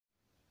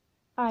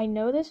I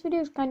know this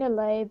video is kind of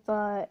late,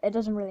 but it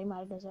doesn't really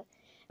matter, does it?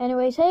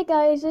 Anyways, hey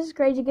guys, this is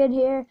Crazykid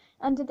here,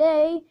 and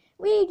today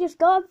we just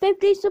got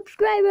 50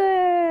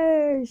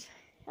 subscribers!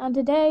 And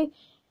today,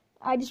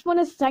 I just want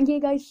to thank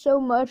you guys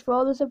so much for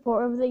all the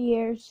support over the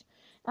years,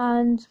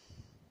 and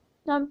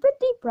I'm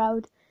pretty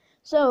proud.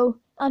 So,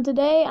 and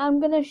today I'm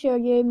going to show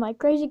you my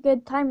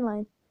Crazykid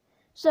timeline.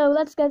 So,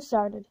 let's get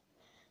started.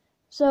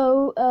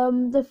 So,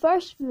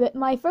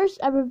 my first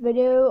ever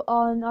video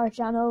on our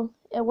channel,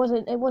 it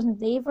wasn't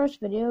the first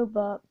video,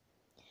 but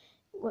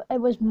it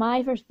was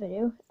my first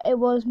video. It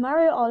was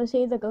Mario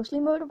Odyssey, the ghostly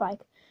motorbike.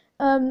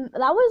 That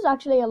was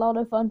actually a lot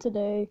of fun to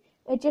do.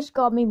 It just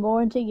got me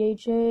more into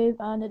YouTube,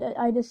 and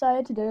I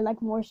decided to do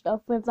like more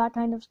stuff with that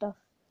kind of stuff.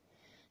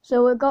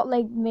 So it got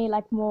me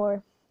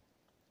more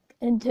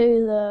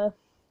into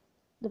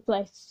the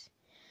place.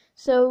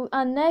 So,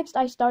 and next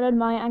I started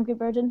my Angry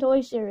Birds and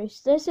Toys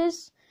series. This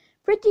is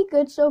pretty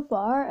good so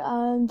far,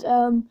 and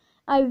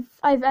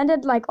I've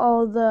ended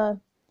all the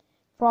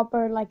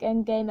proper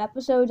in-game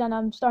episodes, and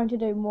I'm starting to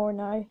do more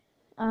now.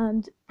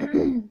 And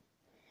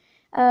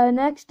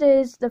next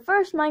is the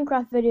first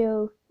Minecraft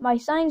video. My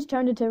signs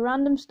turned into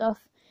random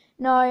stuff.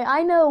 Now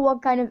I know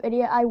what kind of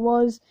idiot I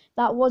was.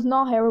 That was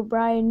not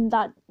Herobrine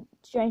that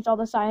changed all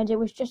the signs. It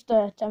was just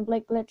a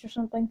template glitch or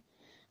something.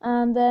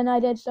 And then I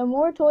did some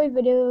more toy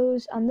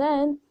videos, and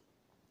then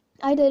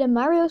I did a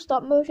Mario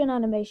stop motion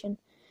animation.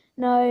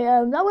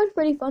 Now, that was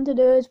pretty fun to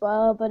do as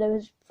well, but it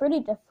was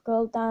pretty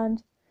difficult,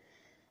 and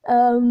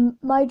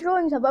my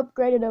drawings have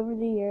upgraded over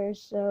the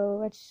years,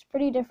 so it's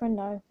pretty different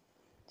now.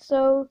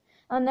 So,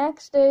 and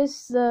next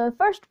is the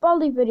first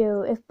Baldi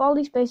video, if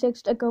Baldi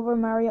SpaceX took over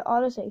Mario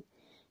Odyssey.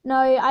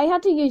 Now, I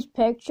had to use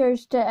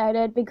pictures to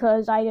edit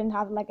because I didn't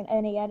have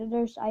any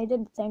editors. I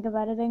didn't think of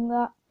editing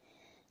that.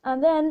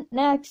 And then,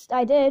 next,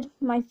 I did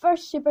my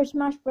first Super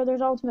Smash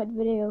Bros. Ultimate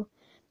video.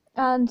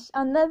 And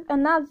in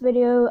that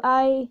video,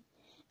 I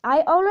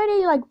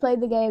already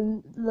played the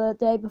game the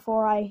day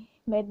before I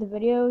made the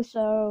video,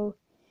 so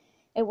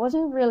it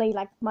wasn't really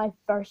my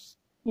first,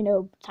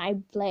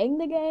 time playing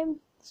the game.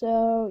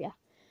 So yeah.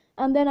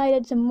 And then I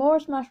did some more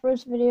Smash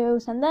Bros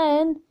videos, and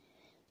then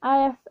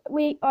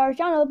our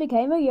channel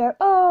became a year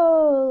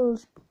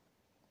old.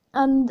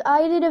 And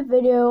I did a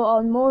video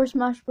on more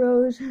Smash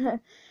Bros.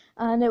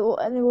 And it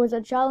was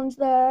a challenge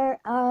there,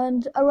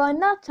 and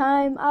around that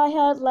time I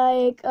had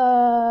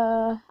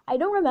I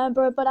don't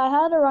remember, but I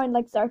had around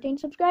 13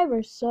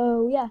 subscribers,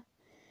 so yeah.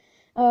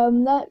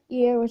 That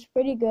year was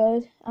pretty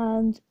good,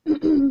 and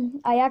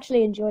I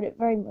actually enjoyed it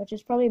very much.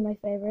 It's probably my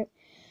favorite.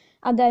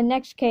 And then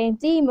next came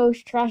the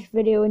most trash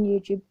video on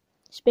YouTube,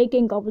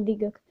 Speaking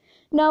Gobbledygook.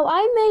 Now,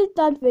 I made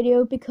that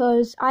video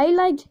because I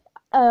liked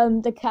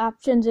the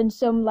captions in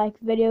some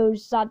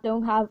videos that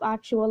don't have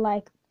actual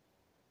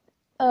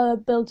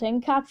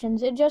built-in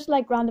captions. It just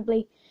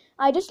randomly,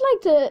 I just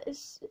like to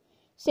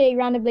say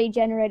randomly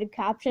generated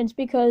captions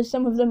because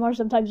some of them are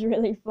sometimes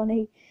really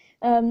funny.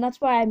 That's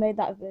why I made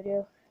that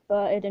video,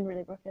 but it didn't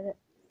really work with it.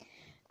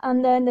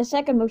 And then the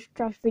second most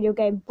trash video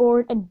game,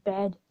 Bored in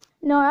Bed.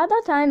 Now, at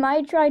that time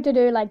I tried to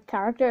do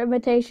character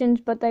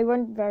imitations, but they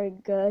weren't very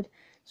good.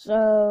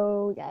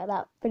 So yeah,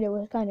 that video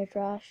was kind of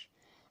trash.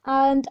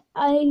 And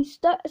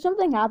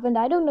something happened.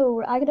 I don't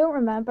know. I don't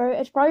remember.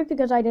 It's probably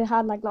because I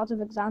had lots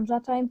of exams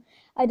that time.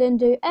 I didn't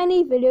do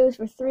any videos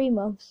for 3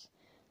 months,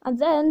 and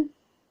then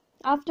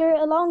after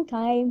a long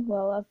time,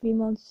 well, a few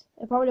months,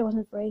 it probably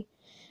wasn't free.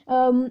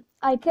 I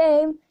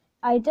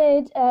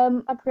did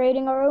a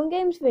creating our own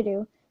games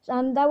video,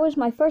 and that was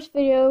my first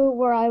video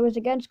where I was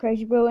against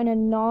Crazy Bro in a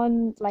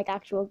non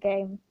actual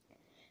game.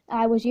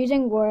 I was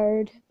using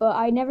Word, but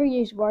I never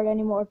use Word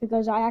anymore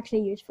because I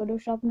actually use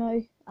Photoshop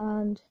now,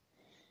 and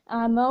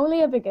I'm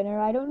only a beginner.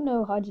 I don't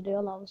know how to do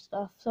a lot of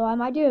stuff, so I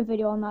might do a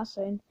video on that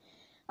soon.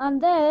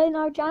 And then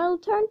our channel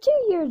turned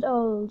 2 years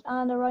old,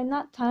 and around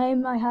that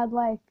time I had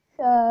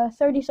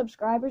 30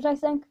 subscribers, I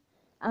think,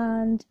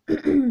 and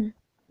the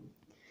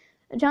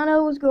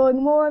channel was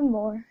growing more and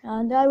more,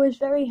 and I was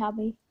very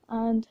happy.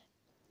 And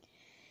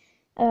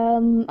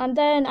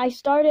then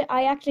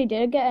I actually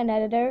did get an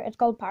editor. It's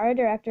called Power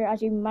Director,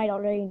 as you might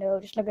already know,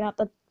 just looking at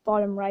the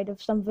bottom right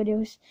of some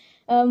videos.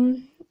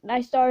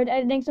 I started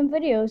editing some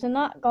videos, and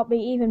that got me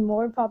even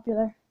more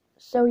popular.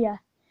 So yeah.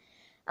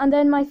 And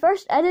then my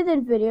first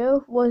edited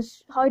video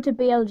was how to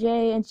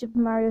BLJ in Super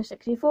Mario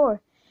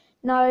 64.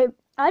 Now,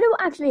 I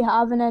don't actually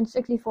have an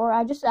N64,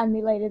 I just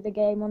emulated the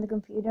game on the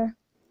computer.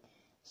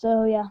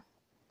 So yeah.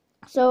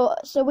 So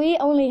we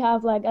only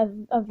have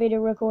a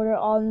video recorder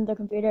on the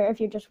computer, if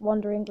you're just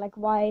wondering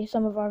why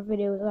some of our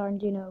videos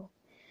aren't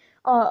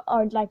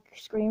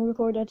screen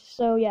recorded.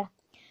 So yeah.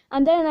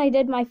 And then I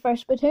did my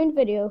first Splatoon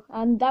video,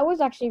 and that was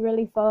actually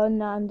really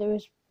fun, and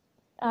it's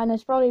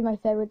probably my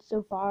favorite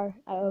so far.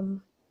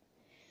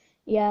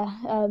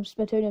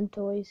 Splatoon and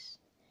Toys.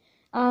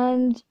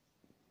 And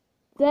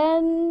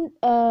then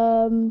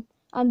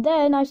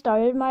I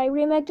started my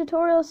remake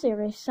tutorial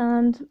series,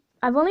 and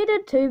I've only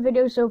did 2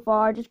 videos so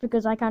far just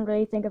because I can't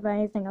really think of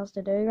anything else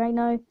to do right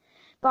now,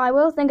 but I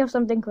will think of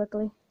something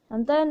quickly.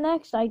 And then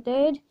next I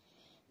did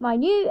my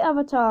new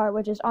avatar,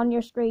 which is on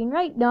your screen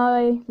right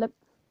now, look,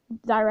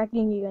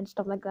 directing you and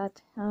stuff like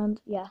that. And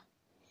yeah,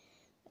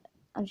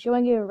 I'm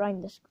showing you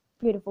around this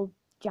beautiful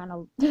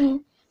channel.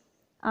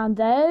 And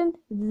then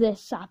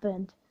this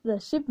happened, the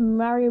Super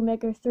Mario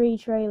Maker 3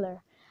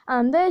 trailer.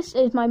 And this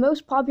is my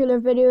most popular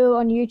video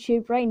on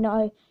YouTube right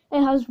now.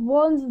 It has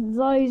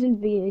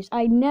 1,000 views.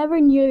 I never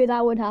knew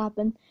that would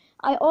happen.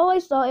 I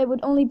always thought it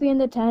would only be in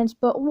the tens,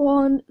 but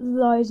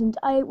 1,000.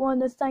 I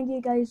want to thank you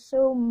guys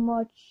so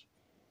much.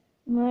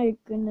 My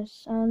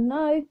goodness. And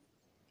now,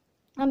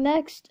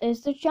 next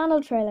is the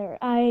channel trailer.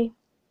 That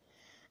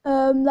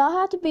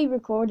had to be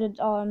recorded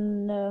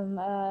on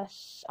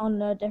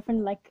a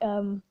different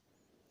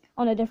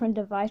on a different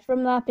device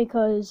from that,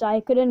 because I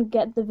couldn't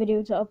get the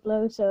video to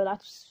upload, so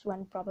that's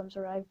when problems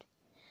arrived.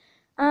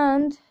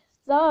 And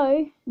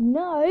so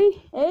now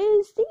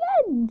is the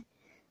end.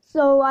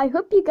 So I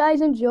hope you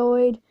guys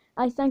enjoyed.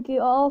 I thank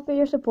you all for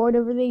your support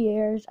over the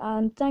years,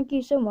 and thank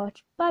you so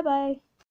much. Bye bye.